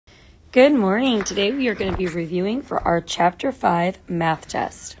Good morning. Today we are going to be reviewing for our Chapter 5 math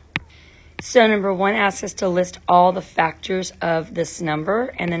test. So number 1 asks us to list all the factors of this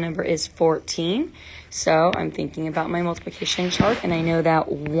number, and the number is 14. So I'm thinking about my multiplication chart, and I know that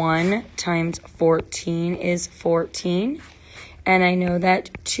 1 times 14 is 14. And I know that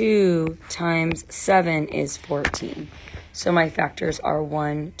 2 times 7 is 14. So my factors are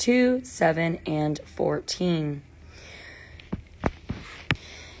 1, 2, 7, and 14.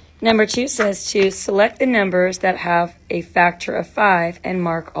 Number 2 says to select the numbers that have a factor of 5 and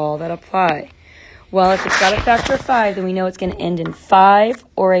mark all that apply. Well, if it's got a factor of 5, then we know it's going to end in 5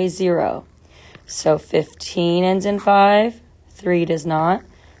 or a 0. So 15 ends in 5, 3 does not.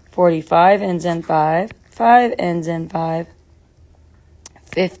 45 ends in 5, 5 ends in 5.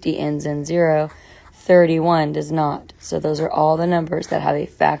 50 ends in 0, 31 does not. So those are all the numbers that have a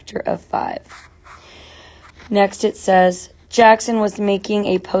factor of 5. Next it says, Jackson was making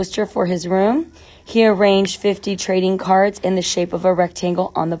a poster for his room. He arranged 50 trading cards in the shape of a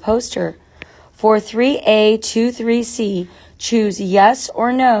rectangle on the poster. For 3A to 3C, choose yes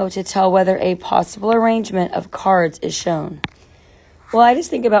or no to tell whether a possible arrangement of cards is shown. Well, I just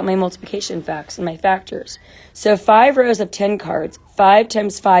think about my multiplication facts and my factors. So 5 rows of 10 cards. 5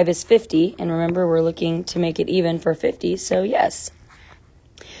 times 5 is 50. And remember, we're looking to make it even for 50, so yes.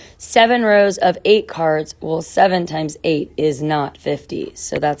 7 rows of 8 cards. Well, 7 times 8 is not 50,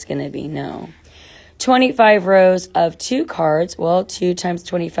 so that's going to be no. 25 rows of 2 cards. Well, 2 times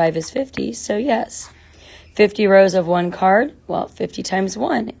 25 is 50, so yes. 50 rows of 1 card. Well, 50 times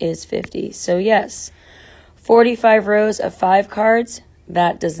 1 is 50, so yes. 45 rows of 5 cards,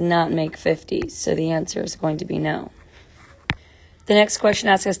 that does not make 50, so the answer is going to be no. The next question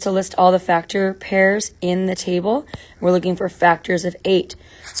asks us to list all the factor pairs in the table. We're looking for factors of 8.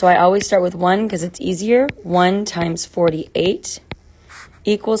 So I always start with 1 because it's easier. 1 times 48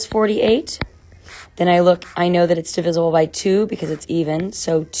 equals 48. Then I know that it's divisible by 2 because it's even,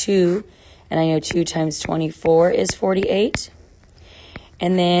 so 2, and I know 2 times 24 is 48.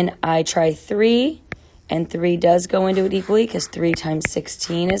 And then I try 3. And 3 does go into it equally because 3 times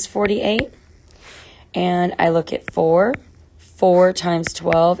 16 is 48. And I look at 4. 4 times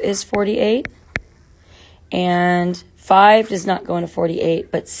 12 is 48. And 5 does not go into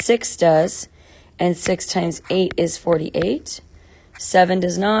 48, but 6 does. And 6 times 8 is 48. 7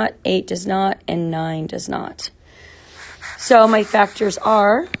 does not, 8 does not, and 9 does not. So my factors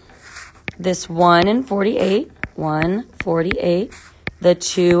are this 1 and 48. 1, 48. The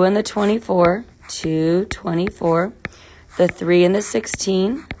 2 and the 24. 2, 24, the 3 and the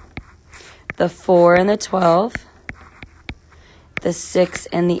 16, the 4 and the 12, the 6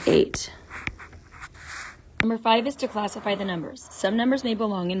 and the 8. Number 5 is to classify the numbers. Some numbers may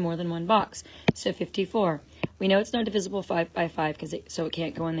belong in more than one box. So 54. We know it's not divisible by 5, so it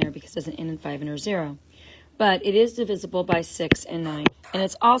can't go in there because it doesn't end in 5 and or 0. But it is divisible by 6 and 9. And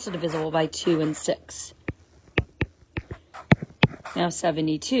it's also divisible by 2 and 6. Now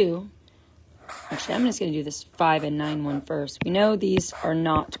 72. Actually, I'm just going to do this 5 and 9 one first. We know these are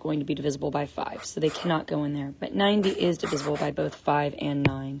not going to be divisible by 5, so they cannot go in there. But 90 is divisible by both 5 and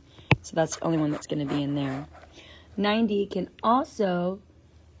 9, so that's the only one that's going to be in there. 90 can also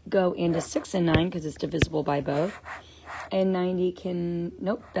go into 6 and 9 because it's divisible by both. And 90 can,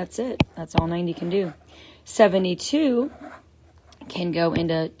 nope, that's it. That's all 90 can do. 72 can go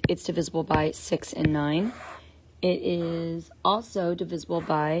into, it's divisible by 6 and 9. It is also divisible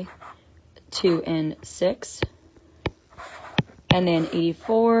by 2 and 6. And then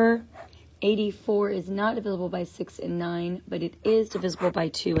 84. 84 is not divisible by 6 and 9, but it is divisible by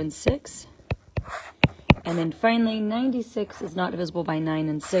 2 and 6. And then finally, 96 is not divisible by 9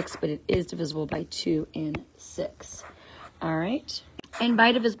 and 6, but it is divisible by 2 and 6. All right. And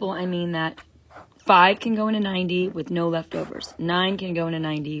by divisible, I mean that 5 can go into 90 with no leftovers. 9 can go into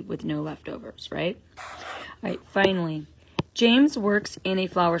 90 with no leftovers, right? All right, finally. James works in a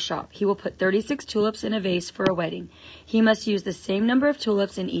flower shop. He will put 36 tulips in a vase for a wedding. He must use the same number of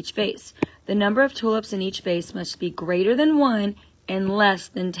tulips in each vase. The number of tulips in each vase must be greater than 1 and less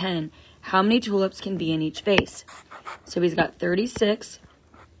than 10. How many tulips can be in each vase? So he's got 36,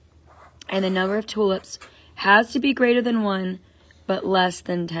 and the number of tulips has to be greater than 1, but less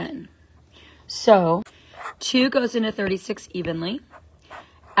than 10. So 2 goes into 36 evenly,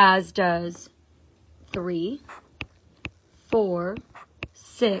 as does 3, 4,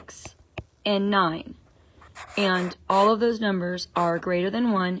 6, and 9. And all of those numbers are greater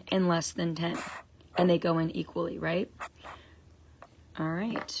than 1 and less than 10. And they go in equally, right? All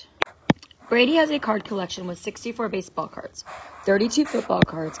right. Brady has a card collection with 64 baseball cards, 32 football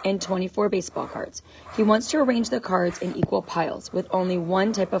cards, and 24 baseball cards. He wants to arrange the cards in equal piles with only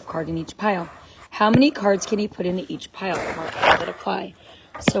one type of card in each pile. How many cards can he put into each pile? Mark all that apply.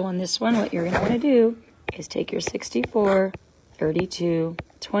 So on this one, what you're going to want to do is take your 64, 32,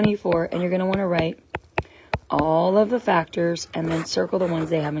 24, and you're going to want to write all of the factors and then circle the ones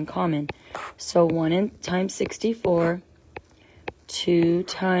they have in common. So 1 times 64, 2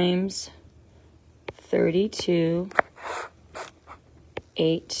 times 32,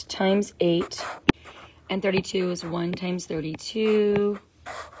 8 times 8, and 32 is 1 times 32,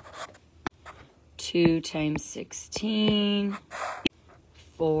 2 times 16,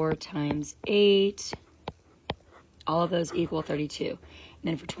 4 times 8. All of those equal 32. And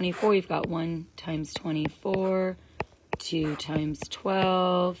then for 24, you've got 1 times 24, 2 times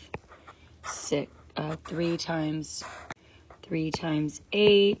 12, 3 times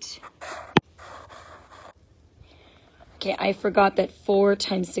 8. Okay, I forgot that 4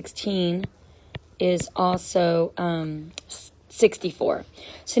 times 16 is also 64.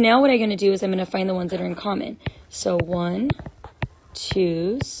 So now what I'm going to do is I'm going to find the ones that are in common. So 1,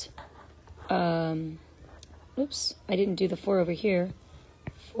 2's, oops, I didn't do the 4 over here.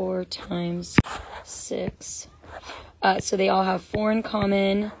 4 times 6. So they all have 4 in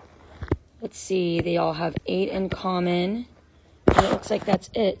common. Let's see, they all have 8 in common. And it looks like that's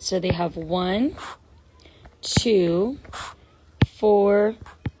it. So they have 1, 2, 4,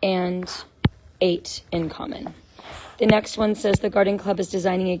 and 8 in common. The next one says the garden club is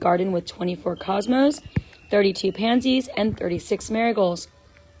designing a garden with 24 cosmos, 32 pansies, and 36 marigolds.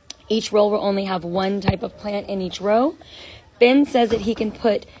 Each row will only have one type of plant in each row. Ben says that he can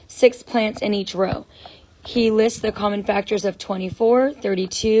put 6 plants in each row. He lists the common factors of 24,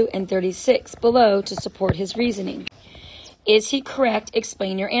 32, and 36 below to support his reasoning. Is he correct?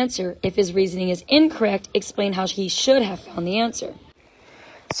 Explain your answer. If his reasoning is incorrect, explain how he should have found the answer.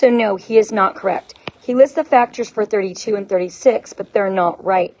 So no, he is not correct. He lists the factors for 32 and 36, but they're not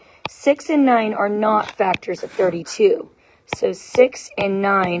right. 6 and 9 are not factors of 32. So 6 and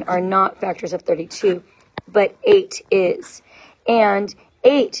 9 are not factors of 32, but 8 is. And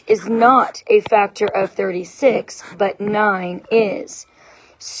 8 is not a factor of 36, but 9 is.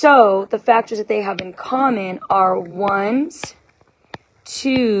 So the factors that they have in common are 1s,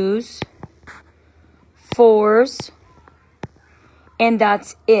 2s, 4s, and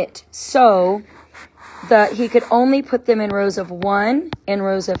that's it. So he could only put them in rows of 1, in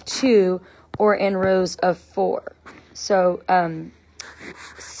rows of 2, or in rows of 4. So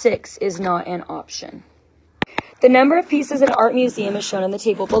 6 is not an option. The number of pieces in an art museum is shown in the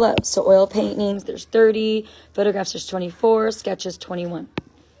table below. So oil paintings, there's 30, photographs, there's 24, sketches, 21.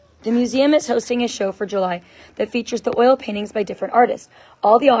 The museum is hosting a show for July that features the oil paintings by different artists.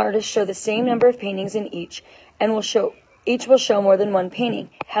 All the artists show the same number of paintings in each, and each will show more than one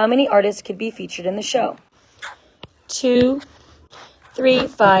painting. How many artists could be featured in the show? 2, 3,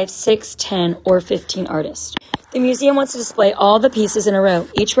 5, 6, 10, or 15 artists. The museum wants to display all the pieces in a row.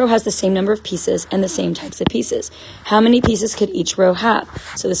 Each row has the same number of pieces and the same types of pieces. How many pieces could each row have?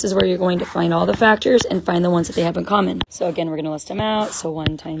 So this is where you're going to find all the factors and find the ones that they have in common. So again, we're going to list them out. So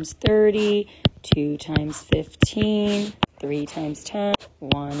 1 times 30, 2 times 15, 3 times 10,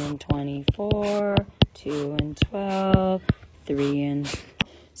 1 and 24, 2 and 12, 3 and...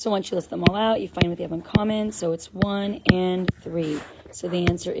 So once you list them all out, you find what they have in common. So it's 1 and 3. So the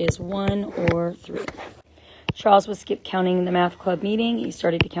answer is 1 or 3. Charles was skip counting in the math club meeting. He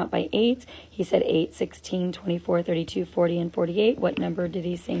started to count by 8. He said 8, 16, 24, 32, 40, and 48. What number did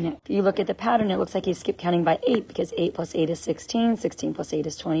he say next? If you look at the pattern, it looks like he skipped counting by 8 because 8 plus 8 is 16, 16 plus 8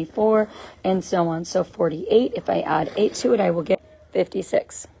 is 24, and so on. So 48, if I add 8 to it, I will get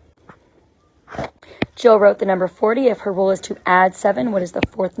 56. Jill wrote the number 40. If her rule is to add 7, what is the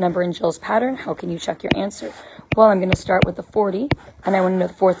 4th number in Jill's pattern? How can you check your answer? Well, I'm going to start with the 40, and I want to know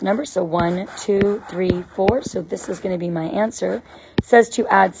the 4th number. So 1, 2, 3, 4. So this is going to be my answer. It says to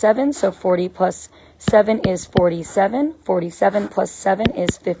add 7, so 40 plus 7 is 47. 47 plus 7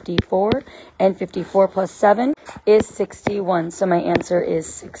 is 54. And 54 plus 7 is 61. So my answer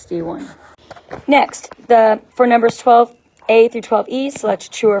is 61. Next, for numbers 12a through 12e,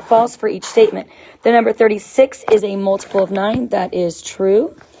 select true or false for each statement. The number 36 is a multiple of 9. That is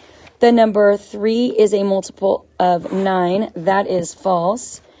true. The number 3 is a multiple of 9. That is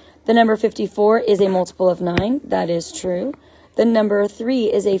false. The number 54 is a multiple of 9. That is true. The number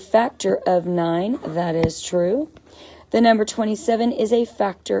 3 is a factor of 9. That is true. The number 27 is a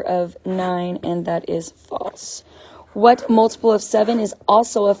factor of 9, and that is false. What multiple of 7 is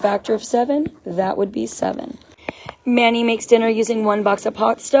also a factor of 7? That would be 7. Manny makes dinner using 1 box of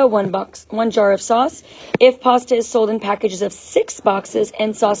pasta, 1 jar of sauce. If pasta is sold in packages of 6 boxes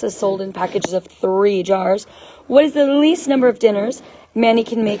and sauce is sold in packages of 3 jars, what is the least number of dinners Manny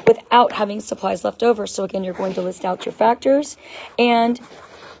can make without having supplies left over? So again, you're going to list out your factors. And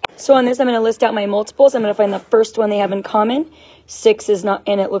so on this, I'm going to list out my multiples. I'm going to find the first one they have in common. 6 is not,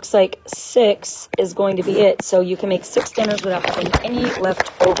 and it looks like 6 is going to be it. So you can make 6 dinners without having any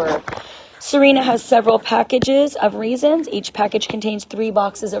left over. Serena has several packages of raisins. Each package contains 3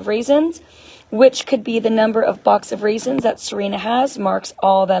 boxes of raisins. Which could be the number of box of raisins that Serena has? Marks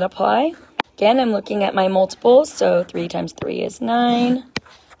all that apply. Again, I'm looking at my multiples. So 3 times 3 is 9.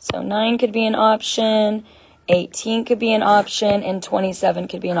 So 9 could be an option. 18 could be an option. And 27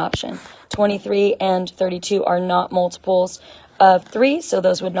 could be an option. 23 and 32 are not multiples of 3, so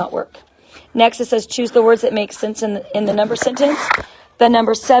those would not work. Next, it says choose the words that make sense in the number sentence. The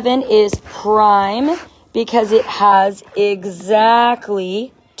number 7 is prime because it has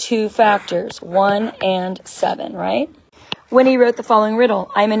exactly 2 factors, 1 and 7, right? When he wrote the following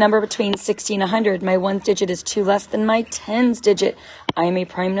riddle, I'm a number between 60 and 100. My 1's digit is 2 less than my 10's digit. I am a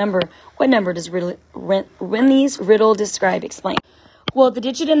prime number. What number does Winnie's riddle describe? Explain. Well, the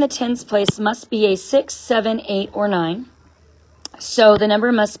digit in the tens place must be a 6, 7, 8, or 9. So the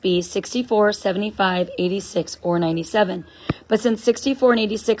number must be 64, 75, 86, or 97. But since 64 and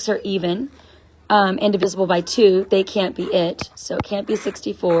 86 are even and divisible by 2, they can't be it. So it can't be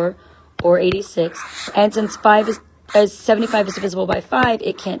 64 or 86. And since 75 is divisible by 5,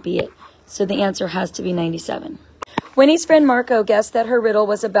 it can't be it. So the answer has to be 97. Winnie's friend Marco guessed that her riddle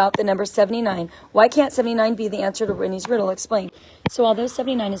was about the number 79. Why can't 79 be the answer to Winnie's riddle? Explain. So although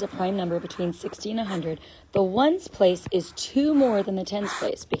 79 is a prime number between 60 and 100, the ones place is 2 more than the tens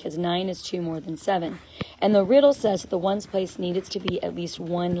place because 9 is 2 more than 7. And the riddle says that the ones place needed to be at least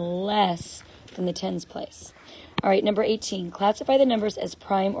 1 less than the tens place. All right, number 18. Classify the numbers as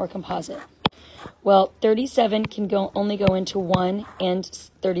prime or composite. Well, 37 can only go into 1 and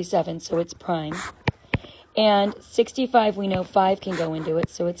 37, so it's prime. And 65, we know 5 can go into it,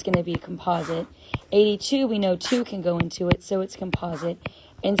 so it's going to be composite. 82, we know 2 can go into it, so it's composite.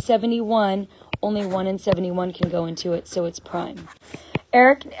 And 71, only 1 and 71 can go into it, so it's prime.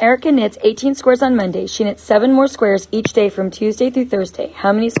 Erica knits 18 squares on Monday. She knits 7 more squares each day from Tuesday through Thursday.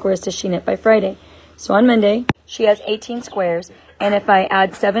 How many squares does she knit by Friday? So on Monday, she has 18 squares, and if I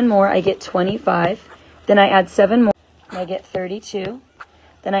add 7 more, I get 25. Then I add 7 more, and I get 32.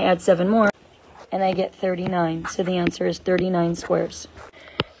 Then I add 7 more, and I get 39. So the answer is 39 squares.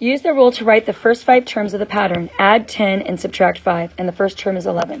 Use the rule to write the first 5 terms of the pattern. Add 10 and subtract 5, and the first term is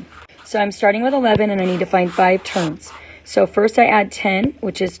 11. So I'm starting with 11, and I need to find 5 terms. So first I add 10,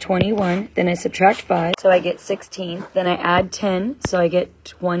 which is 21. Then I subtract 5, so I get 16. Then I add 10, so I get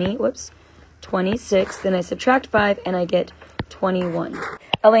 26. Then I subtract 5, and I get 21.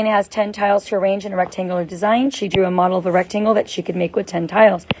 Elena has 10 tiles to arrange in a rectangular design. She drew a model of a rectangle that she could make with 10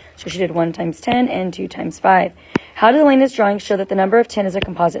 tiles. So she did 1 times 10 and 2 times 5. How did Elena's drawing show that the number of 10 is a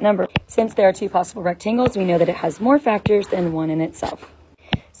composite number? Since there are 2 possible rectangles, we know that it has more factors than 1 in itself.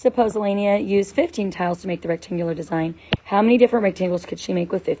 Suppose Elena used 15 tiles to make the rectangular design. How many different rectangles could she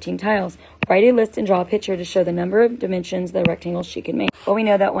make with 15 tiles? Write a list and draw a picture to show the number of dimensions the rectangles she could make. Well, we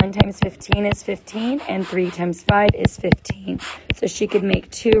know that 1 times 15 is 15, and 3 times 5 is 15. So she could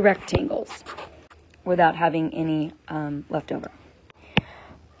make 2 rectangles without having any left over.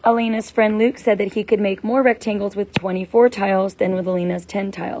 Elena's friend Luke said that he could make more rectangles with 24 tiles than with Elena's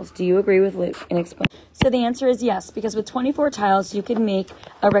 10 tiles. Do you agree with Luke? And explain. So the answer is yes, because with 24 tiles, you could make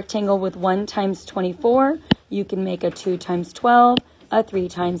a rectangle with 1 times 24. You can make a 2 times 12, a 3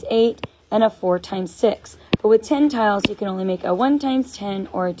 times 8, and a 4 times 6. But with 10 tiles, you can only make a 1 times 10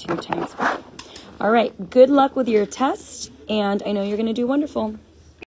 or a 2 times 5. All right, good luck with your test, and I know you're going to do wonderful.